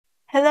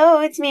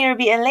Hello, it's me,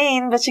 Ruby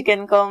Elaine, but you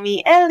can call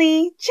me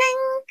Ellie.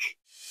 Chink!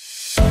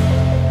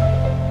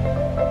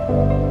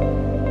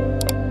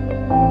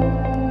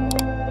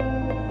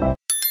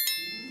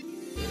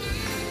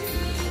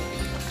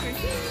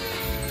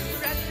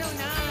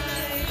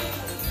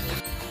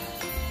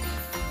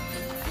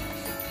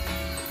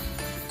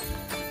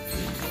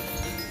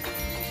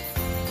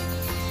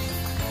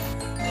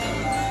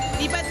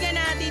 Lipat ka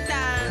na,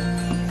 tita.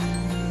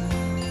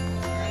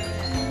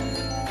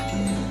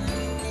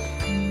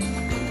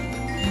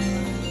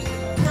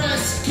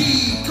 Press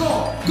key,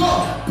 go!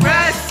 Go!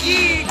 Press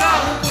key, go!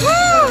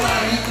 Woo!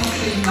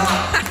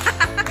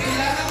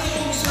 Kailangan ko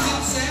kong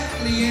sumiksep,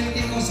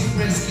 kliyente ko si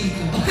Press key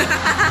ko.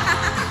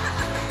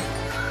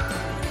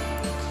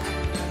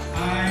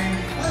 Hi!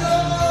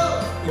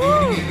 Hello!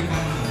 Good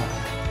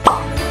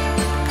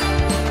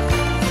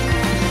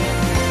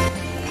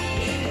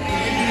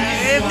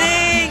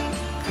evening!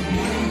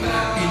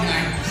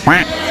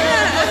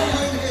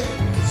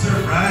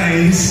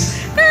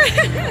 Surprise! Surprise!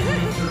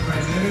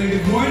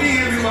 Good morning,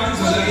 everyone!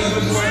 So,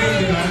 good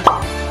morning, diba?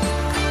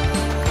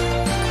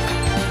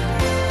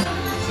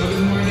 So,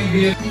 good morning,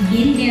 Bill. I've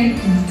been there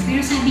too.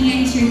 Pero sabi nga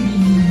ni Sir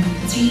Billy,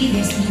 it's really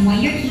destiny.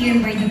 Why you're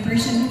here, why the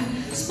person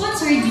who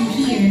sponsored you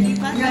here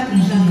brought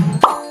you here.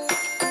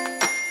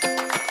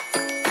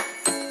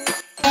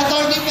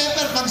 Attorney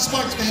Pepper, pang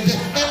sports pwede.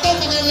 Ito,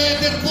 mga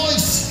leather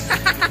boys.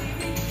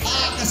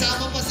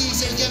 Kasama pa si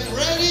Sir Jeff.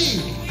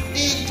 Ready?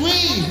 In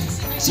 3,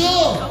 2,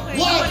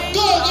 1,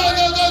 go! Go,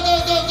 go, go, go,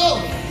 go, go!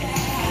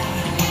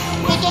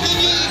 Putukin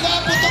niyo yung iba!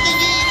 Putukin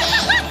niyo yung iba!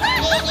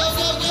 Go, go,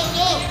 go, go,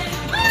 go!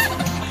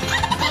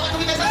 Baka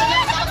kami kayo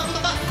sasabihin! Baka kami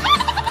ba?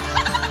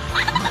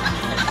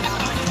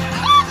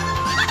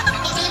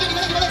 Sasabihin,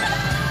 ibalik!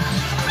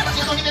 Si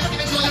Atty. Pepper,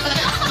 pinagsulat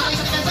talaga. Ano kayo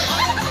sa pinagsulat?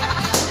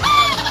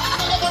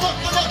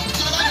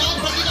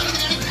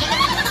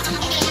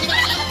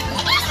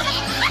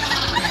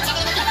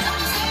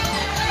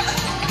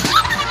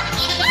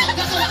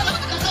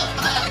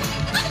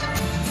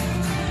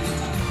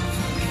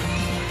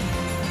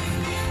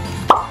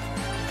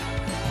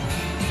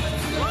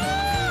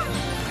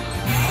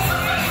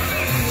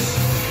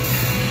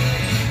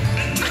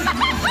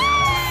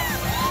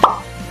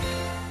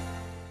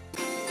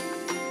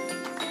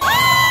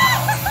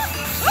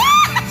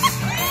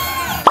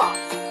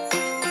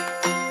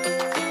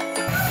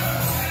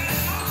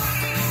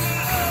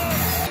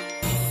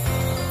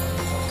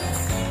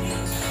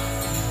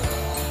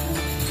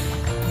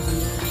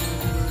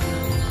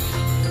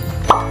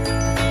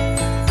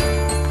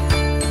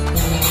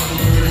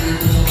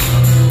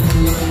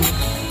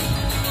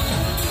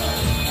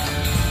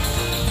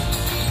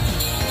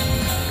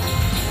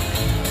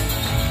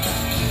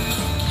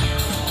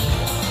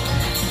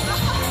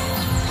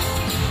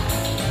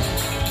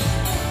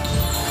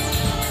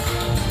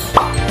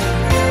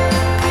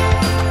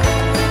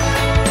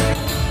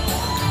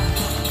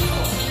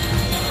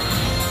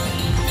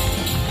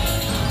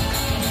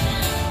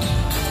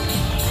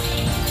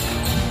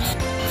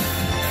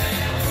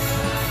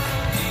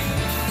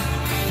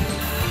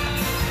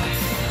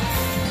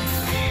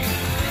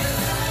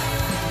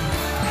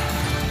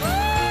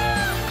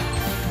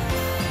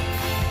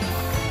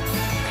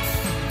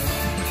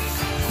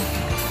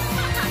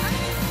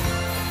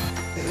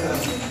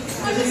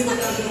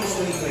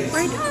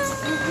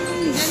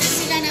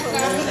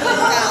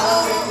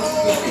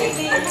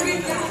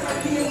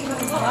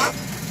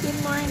 Good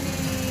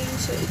morning!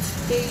 So it's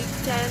day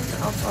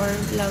 10 of our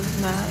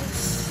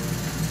vlogmas.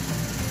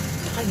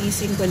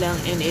 Nakagising ko lang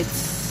and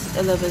it's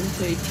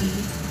 11:30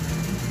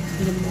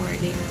 in the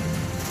morning.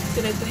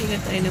 So nagpahinga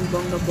tayo ng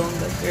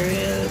bongga-bongga,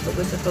 girl.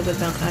 Pagod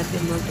ang ate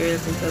mo, girl,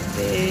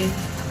 kagabi.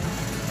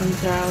 Ang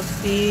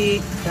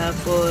traffic.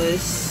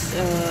 Tapos,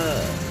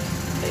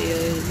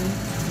 ayun,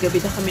 gabi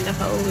na kami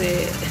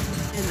nakauwi.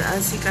 And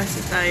asikaso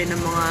tayo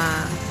ng mga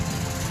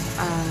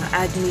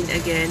admin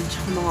again,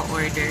 tsaka mga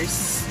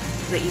orders.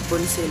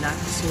 Naipon sila.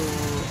 So,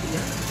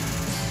 yeah.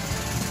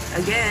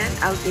 Again,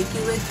 I'll take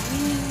you with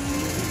me.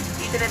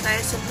 Dito na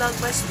tayo sa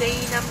Vlogmas Day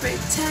number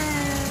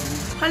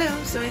 10. Hello!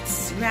 So,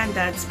 it's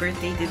Granddad's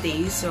birthday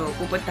today. So,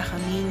 pupunta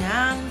kami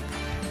ng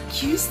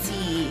QC.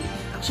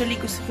 Actually,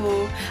 gusto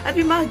ko, at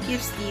may mga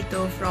gifts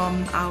dito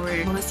from our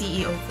mga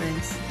CEO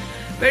friends.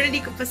 Pero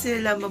hindi ko pa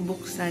sila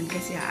mabuksan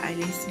kasi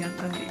aalis nga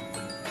kami.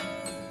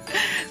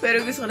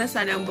 Pero gusto ko na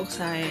sanang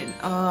buksahin.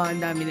 Oh, ang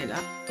dami nila.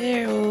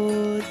 Pero,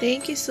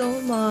 thank you so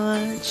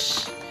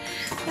much.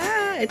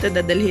 Ito,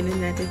 dadalhin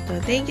na natin to.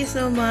 Thank you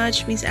so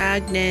much, Miss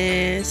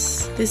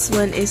Agnes. This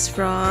one is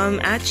from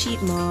Achi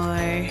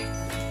Mar.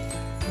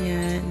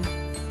 Yan.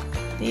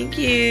 Thank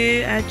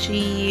you,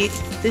 Achi.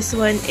 This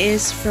one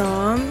is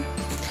from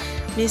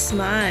Miss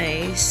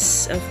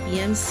Mais of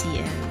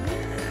PMCM.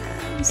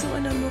 Gusto ko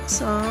na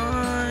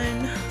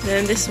buksan.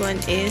 Then, this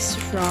one is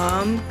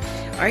from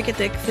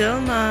Architect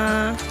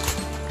Filma.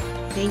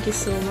 Thank you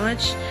so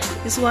much.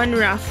 This one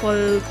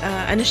raffle,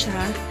 ano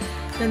siya,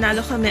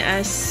 nanalo kami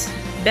as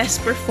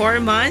best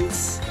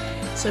performance.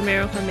 So,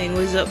 meron kaming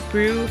What's Up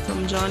Brew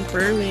from John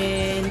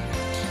Perwin.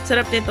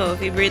 Sarap nito.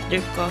 Favorite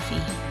drip coffee.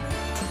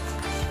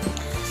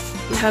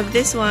 We have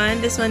this one.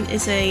 This one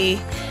is a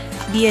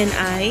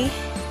BNI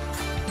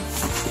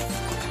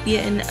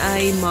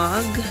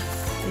mug.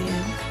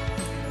 Ayan.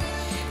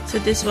 So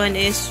this one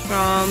is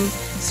from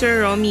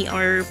Sir Romy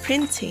or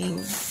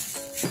Printing.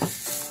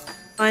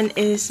 One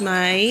is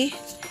my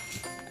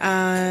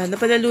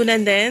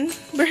napanalunan din.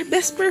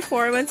 Best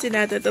performance din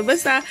natin to.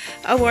 Basta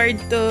award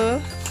to.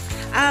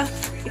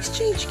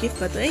 Exchange gift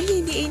ba to?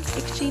 Hindi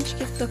exchange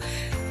gift to.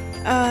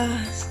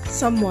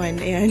 Someone.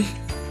 Ayan.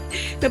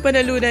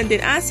 Napanalunan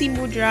din. Si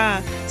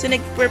Mudra. So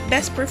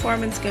best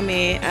performance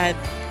kami at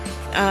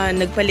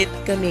nagpalit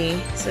kami.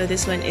 So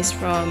this one is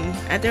from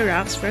Ate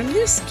Rox from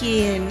New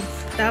Skin.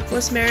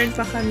 Tapos meron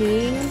pa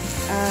kaming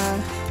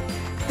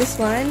this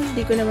one,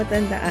 di ko na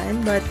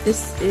matandaan, but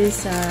this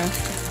is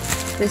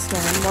this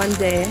one,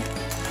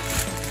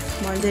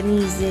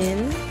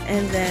 Mondanizin,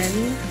 and then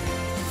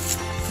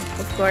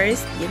of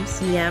course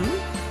Yam,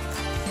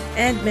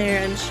 and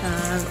meron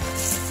siyang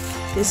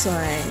this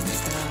one,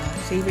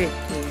 favorite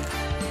ko.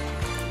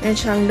 Meron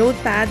siyang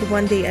notepad,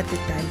 1 day at a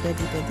time,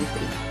 2023.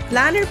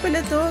 Planner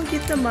pala to. Ang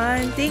cute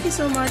naman. Thank you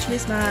so much,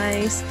 Miss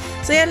Mais.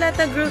 So, yan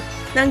lahat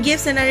ng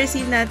gifts na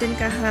na-receive natin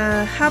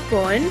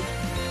kahapon.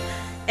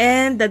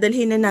 And,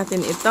 dadalhin na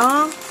natin ito.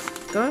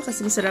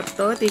 Kasi masarap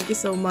to. Thank you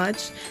so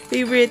much.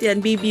 Favorite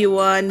yan,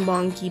 BB1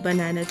 Monkey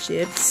Banana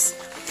Chips.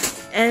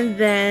 And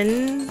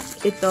then,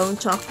 itong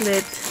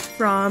chocolate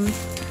from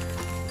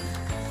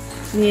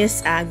Miss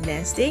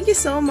Agnes. Thank you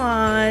so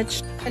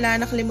much. Wala,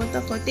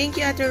 nakalimutan ko.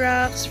 Thank you, Ate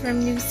Rox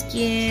from New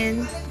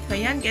Skin. So,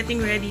 yan, getting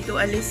ready to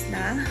alis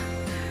na.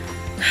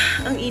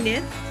 Ang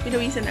init.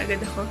 Pinawisan agad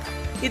ako.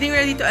 Getting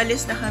ready to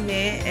alis na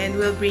kami and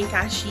we'll bring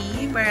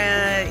Kashi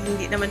para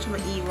hindi naman siya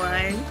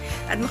maiwan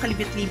at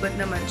makalibit-libot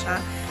naman siya.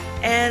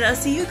 And I'll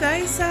see you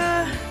guys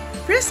sa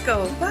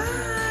Frisco.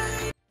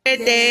 Bye!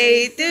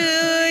 Birthday to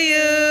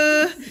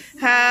you!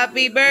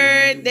 Happy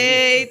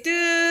birthday to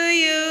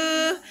you!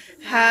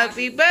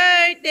 Happy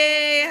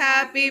birthday!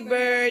 Happy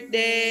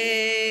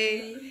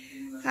birthday!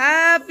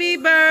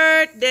 Happy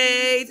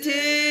birthday to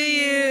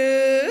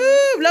you!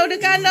 Ooh, blow the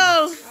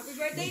candle! Happy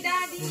birthday,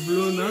 Daddy!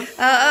 Blow na?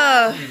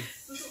 Oo.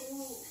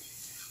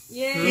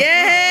 Yay!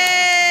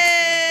 Yay!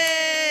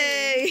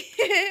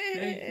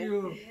 Thank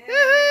you.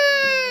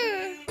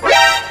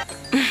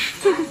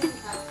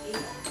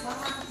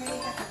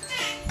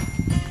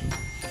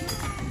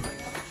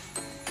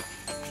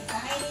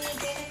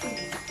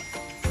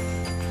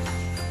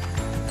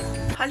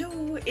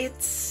 Hello,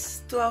 it's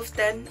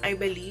 12:10 I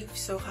believe.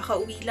 So,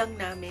 kakauwi lang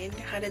namin.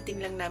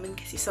 Kakarating lang namin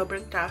kasi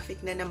sobrang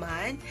traffic na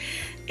naman.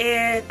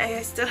 And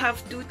I still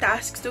have 2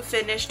 tasks to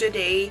finish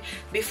today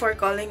before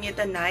calling it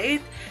a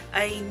night.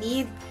 I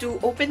need to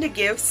open the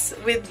gifts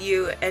with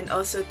you and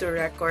also to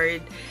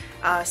record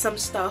some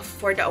stuff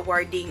for the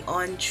awarding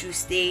on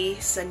Tuesday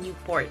sa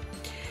Newport.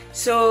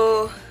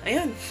 So,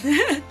 ayun.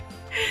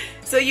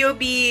 So,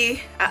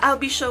 I'll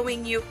be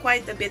showing you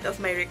quite a bit of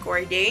my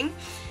recording.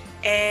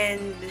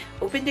 And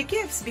open the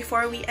gifts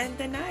before we end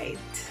the night.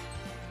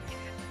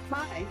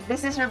 Hi,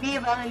 this is Ruby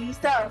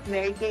Evangelista of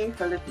Mary Kay,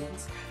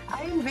 Philippines.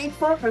 I am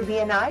grateful for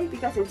BNI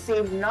because it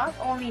saved not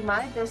only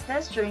my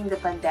business during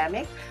the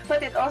pandemic,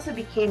 but it also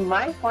became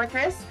my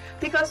fortress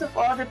because of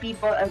all the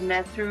people I've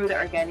met through the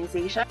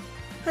organization.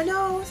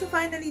 Hello! So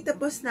finally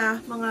tapos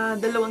na. Mga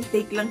 2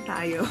 take lang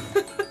tayo.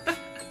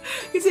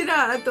 Kasi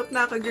naaantok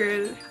na ako,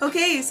 girl.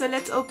 Okay, so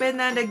let's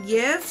open na the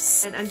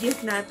gifts. And ang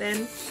gift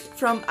natin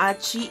from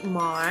Achi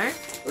Mar.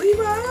 Uy,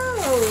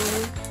 wow!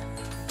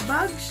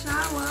 Bag siya,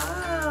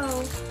 wow!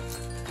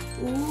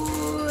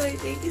 Uy,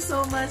 thank you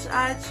so much,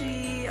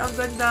 Achi. Ang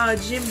ganda,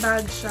 gym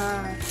bag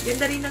siya.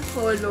 Ganda rin ng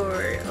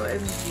color.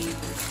 OMG.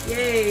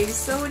 Yay,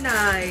 so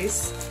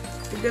nice.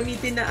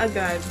 Gamitin na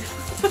agad.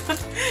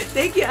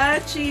 Thank you,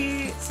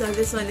 Achi. So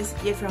this one is a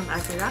gift from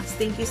Ate Rox.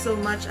 Thank you so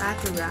much,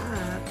 Ate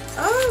Rox.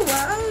 Oh,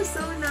 wow,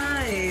 so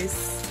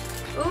nice.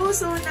 Oh,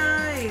 so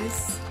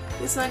nice.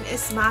 This one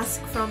is mask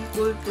from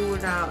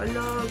Kultura.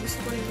 Ala, gusto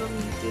ko rin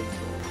gamitin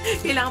to.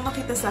 Kailangan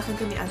makita sa akin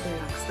ni Ate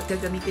Rox at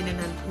gagamitin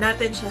na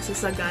natin siya sa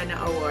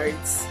Sagana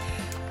Awards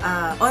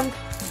on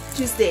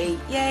Tuesday.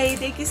 Yay!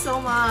 Thank you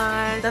so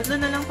much! 3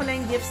 na lang pala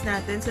yung gifts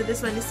natin. So this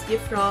one is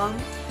gift from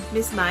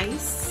Miss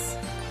Mais.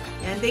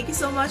 And thank you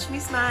so much,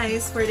 Miss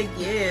Mais, for the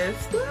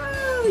gift.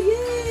 Wow!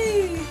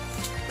 Yay!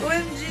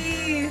 OMG!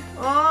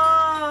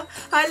 Oh!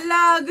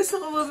 Hala!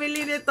 Gusto ko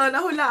bumili nito.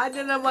 Nahulaan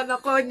na naman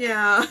ako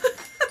niya.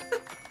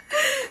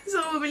 Gusto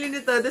ko bumili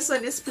nito. This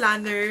one is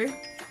planner.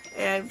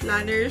 Ayan,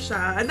 planner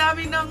siya. Ang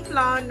dami ng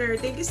planner.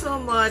 Thank you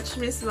so much,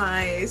 Miss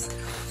Mais.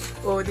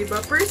 Oh, diba?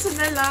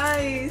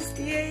 Personalized.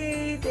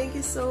 Yay! Thank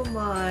you so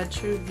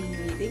much,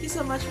 Ruby. Thank you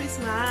so much, Miss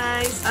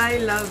Mais. I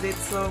love it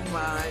so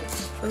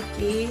much.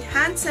 Okay.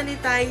 Hand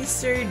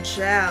sanitizer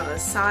gel.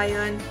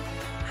 Sion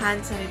hand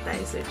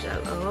sanitizer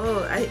gel.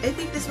 Oh, I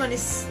think this one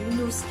is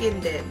New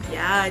Skin din.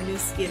 Yeah, New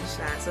Skin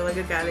siya. So,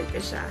 magagamit ko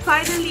siya.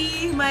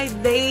 Finally, my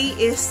day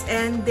is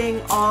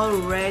ending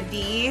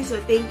already. So,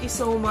 thank you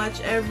so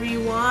much,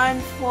 everyone,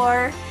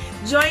 for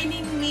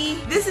joining me.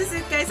 This is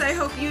it, guys. I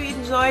hope you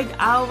enjoyed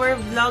our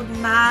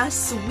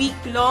vlogmas,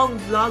 week-long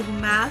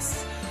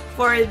vlogmas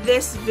for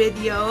this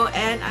video,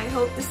 and I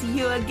hope to see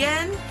you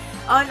again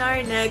on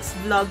our next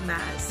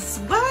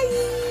Vlogmas. Bye!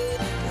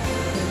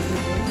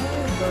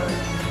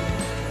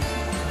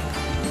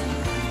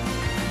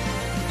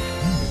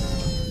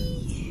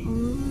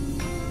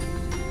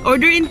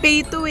 Order and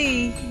pay to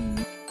eh.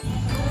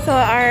 So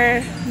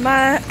our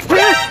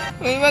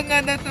Uy, wag nga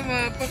na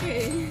tumapak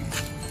eh.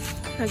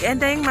 Mag-end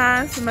tayong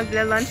mas.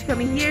 Magla-lunch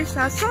kami here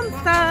sa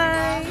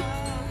Somsay.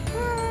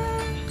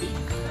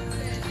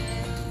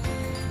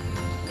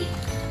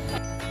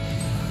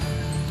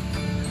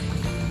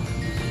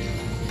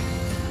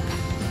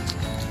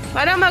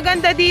 Parang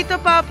maganda dito,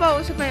 Papa.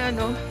 Usap may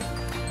ano.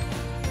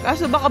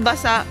 Kaso baka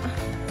basa.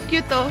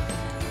 Cute oh.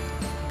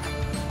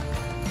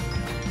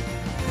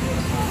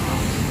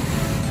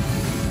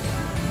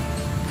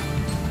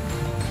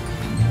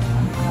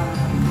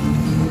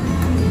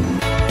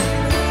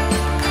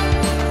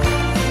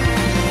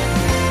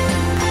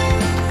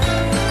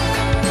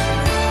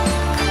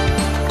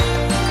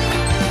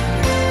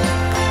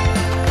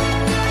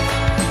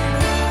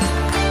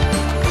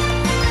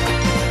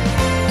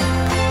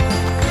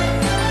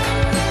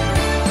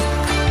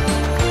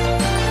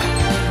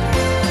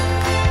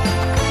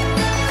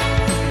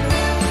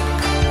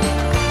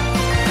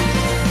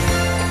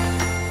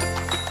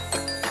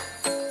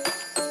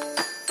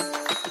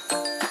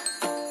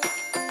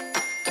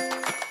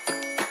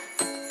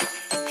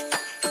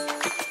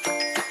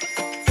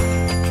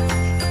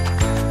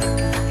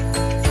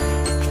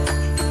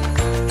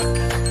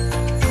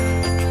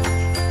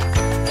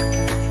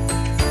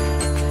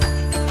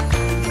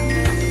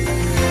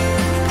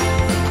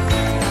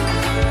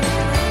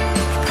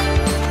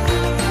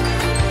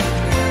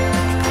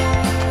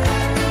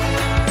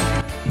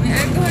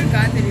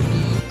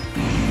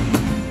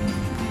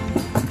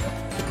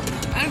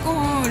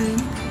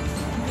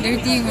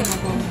 Dirty yung ano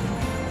ko.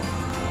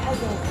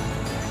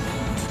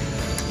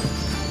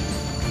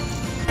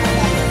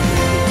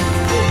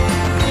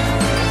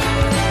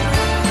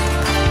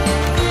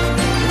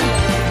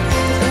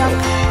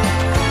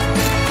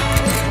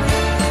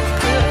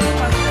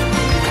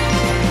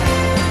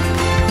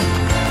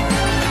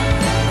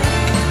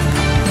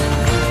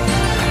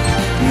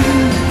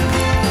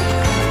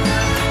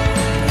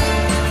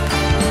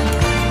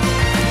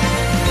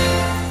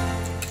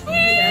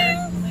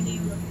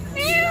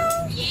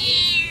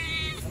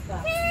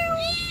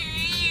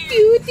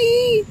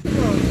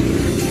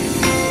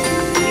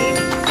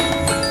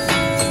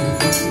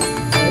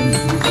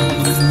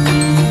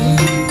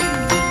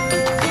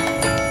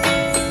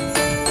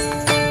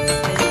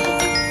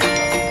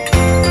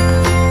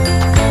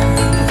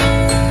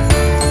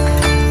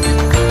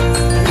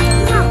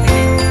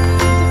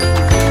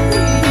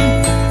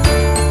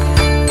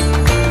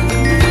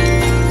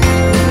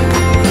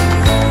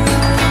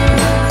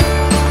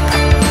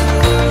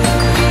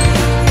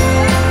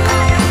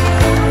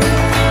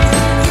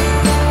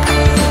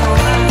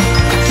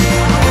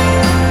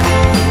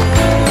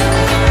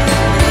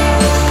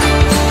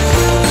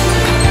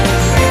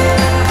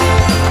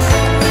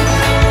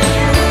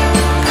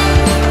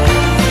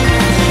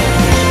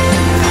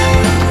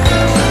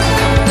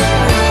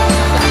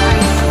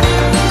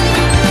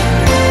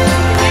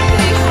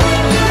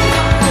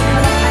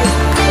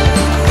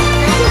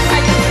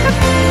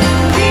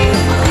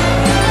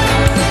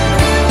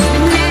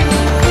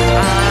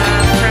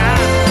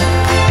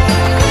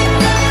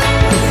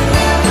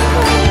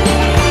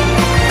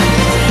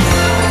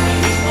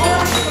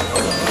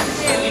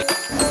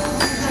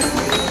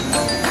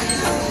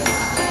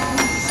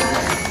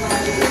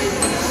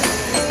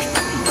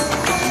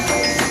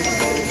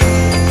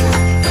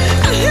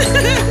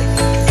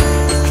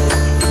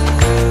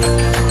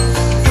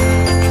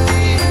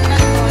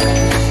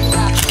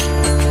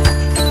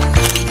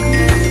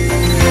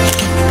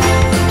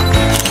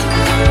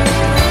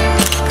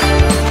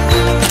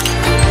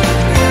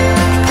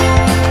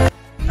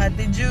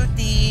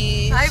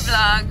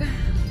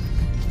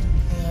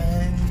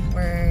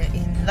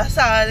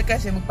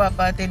 Kasi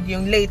magpapatid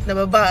yung late na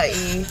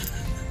babae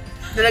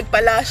na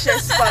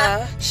nagpa-lashes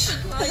pa.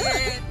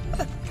 Quiet.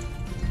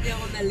 Hindi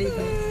ako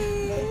naligo.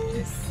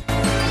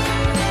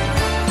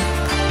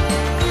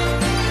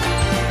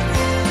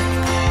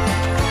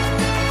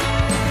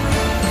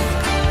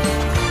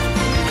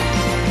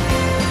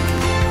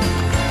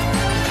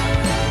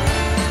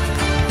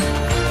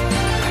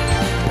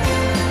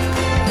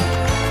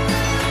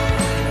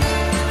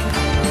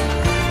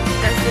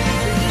 That's the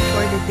reason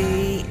for the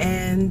day.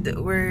 And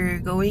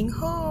we're going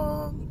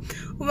home.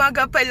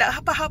 Umaga pala,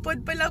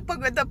 pahapon pala,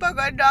 pagod na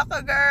ka,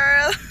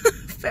 girl.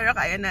 Pero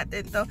kaya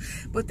natin to.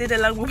 Buti na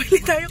lang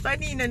bumili tayo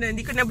kanina na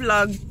hindi ko na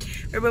vlog.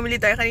 Pero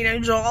bumili tayo kanina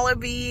ng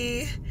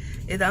Jollibee.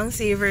 Ito ang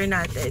saver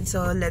natin.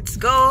 So,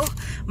 let's go.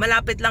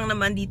 Malapit lang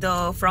naman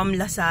dito from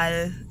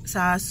Lasal.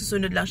 Sa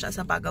susunod lang siya,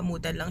 sa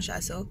Pagamutan lang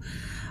siya. So,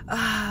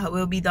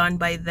 we'll be done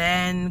by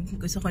then.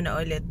 Gusto ko na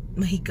ulit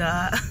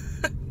mahiga.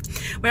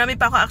 Marami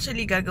pa ako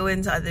actually gagawin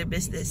sa other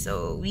business.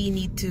 So, we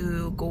need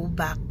to go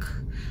back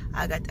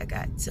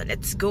agad-agad. So,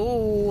 let's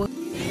go!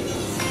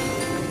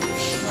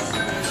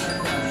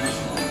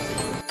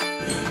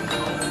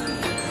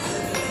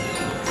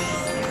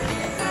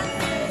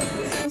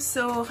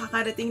 So,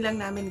 kakarating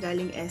lang namin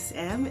galing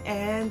SM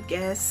and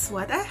guess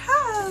what I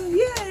have?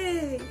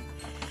 Yay!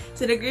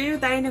 So, nag-review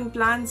tayo ng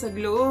plan sa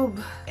Globe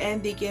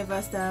and they gave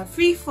us the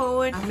free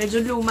phone.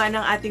 Medyo luma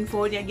ng ating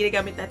phone, yung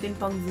ginagamit natin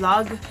pang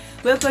vlog.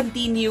 We'll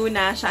continue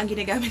na siya ang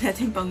ginagamit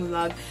natin pang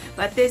vlog.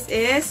 But this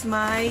is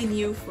my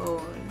new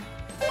phone.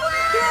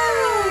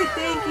 Yay!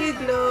 Thank you,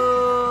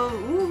 Globe!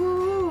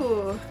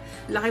 Woohoo!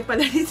 Laki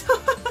pala nito.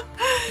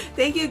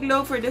 Thank you,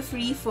 Globe, for the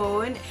free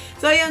phone.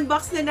 So,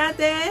 i-unbox na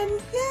natin.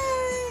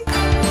 Yay!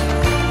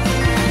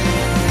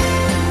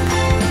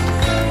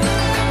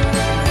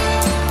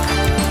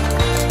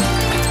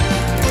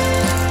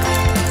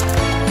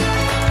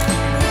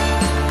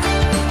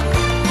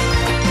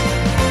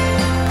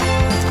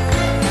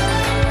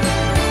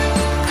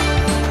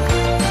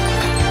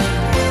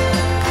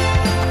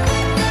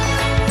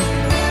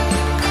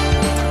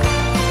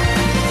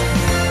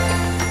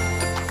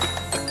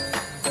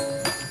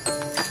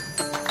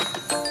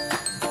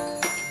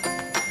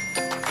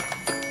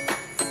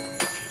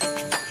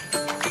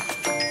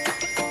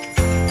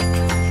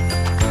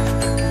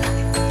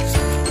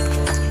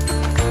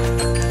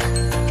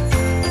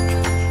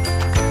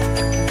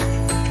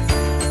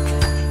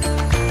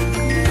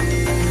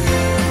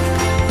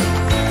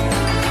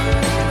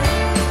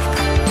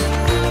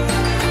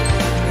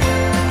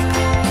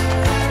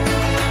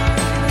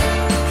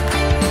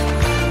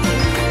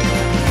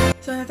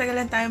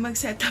 Tayo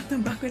mag-setup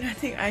ng bago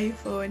nating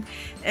iPhone.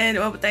 And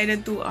umabot tayo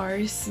ng 2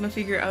 hours.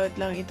 Ma-figure out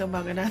lang itong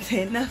bago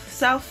natin na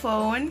cell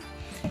phone.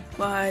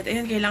 But,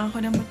 ayun, kailangan ko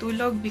na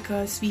matulog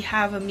because we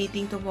have a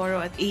meeting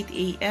tomorrow at 8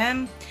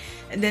 AM.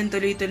 And then,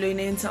 tuloy-tuloy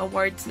na yun sa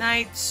awards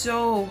night.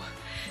 So,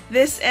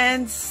 this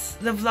ends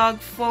the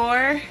vlog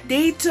for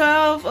day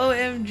 12.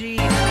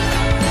 OMG!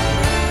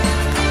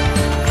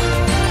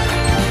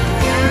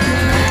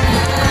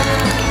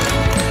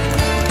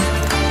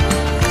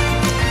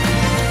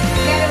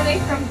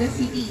 The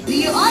city. Do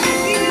you all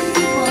agree with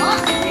me po?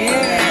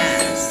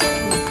 Yes!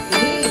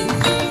 Okay.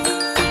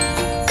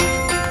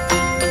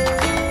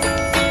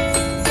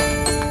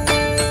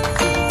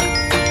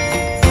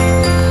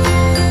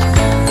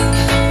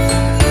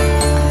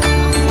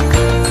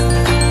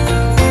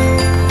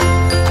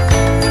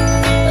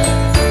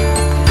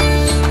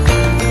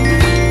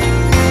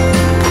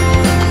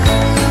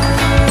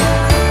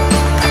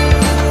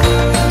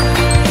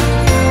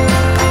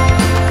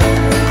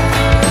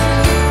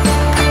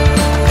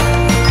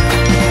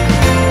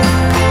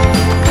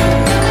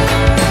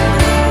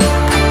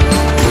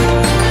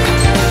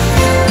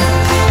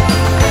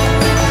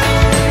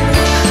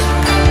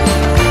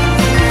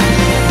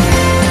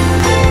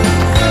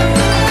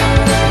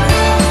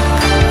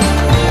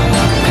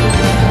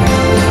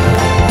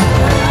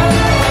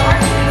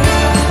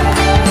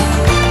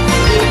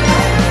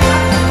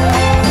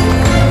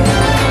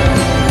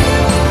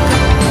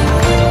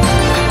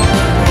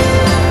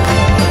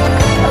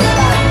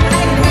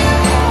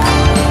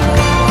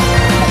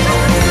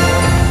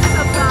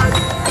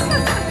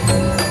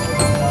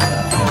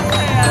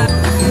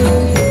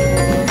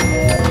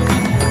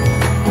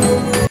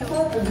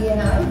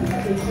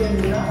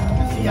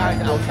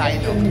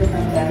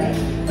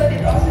 But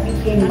it also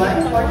became my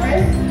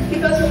fortress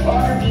because of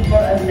all the people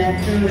I've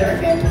met through the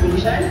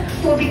organization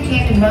who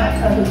became my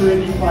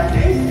accountability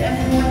partners and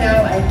who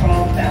now I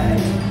call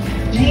family.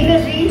 Gina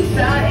G,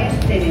 Sa, and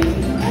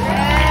Sila.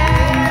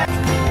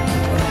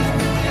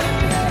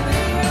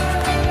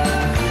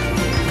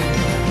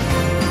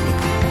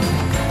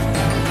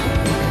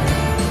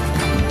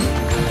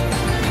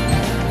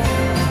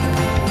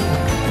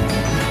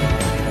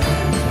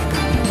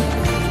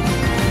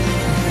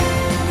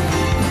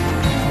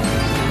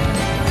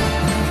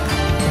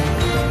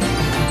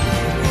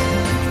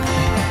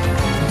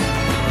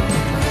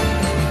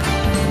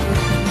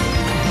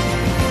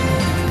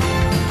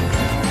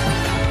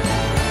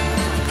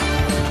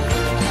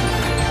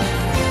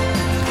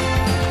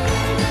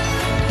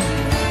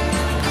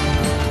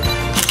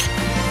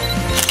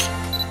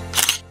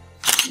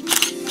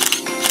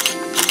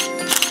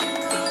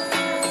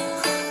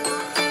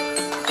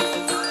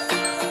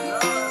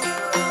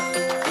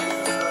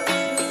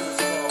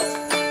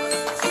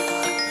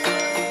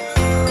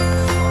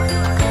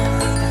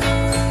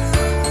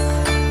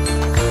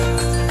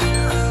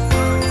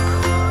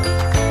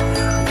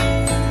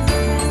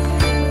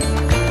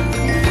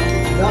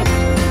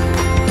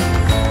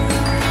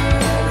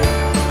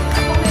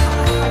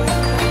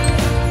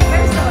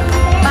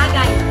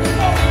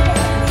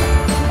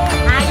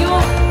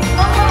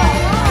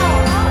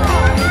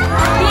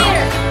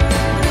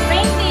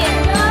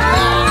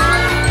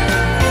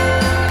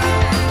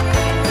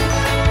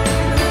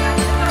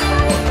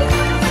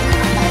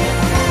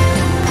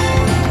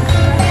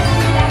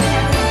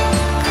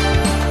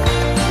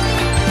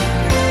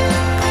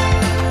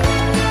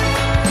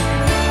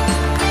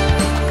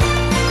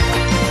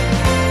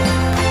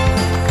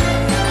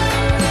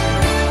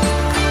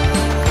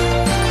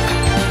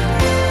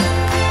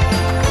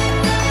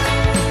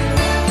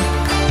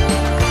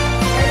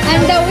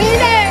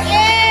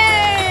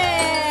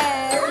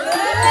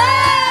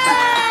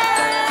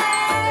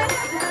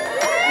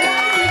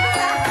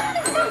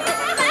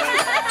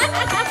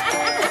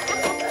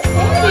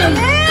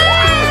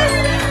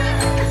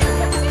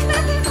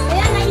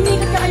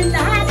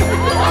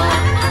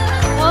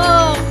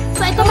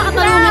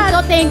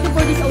 thank you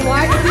for this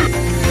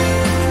award.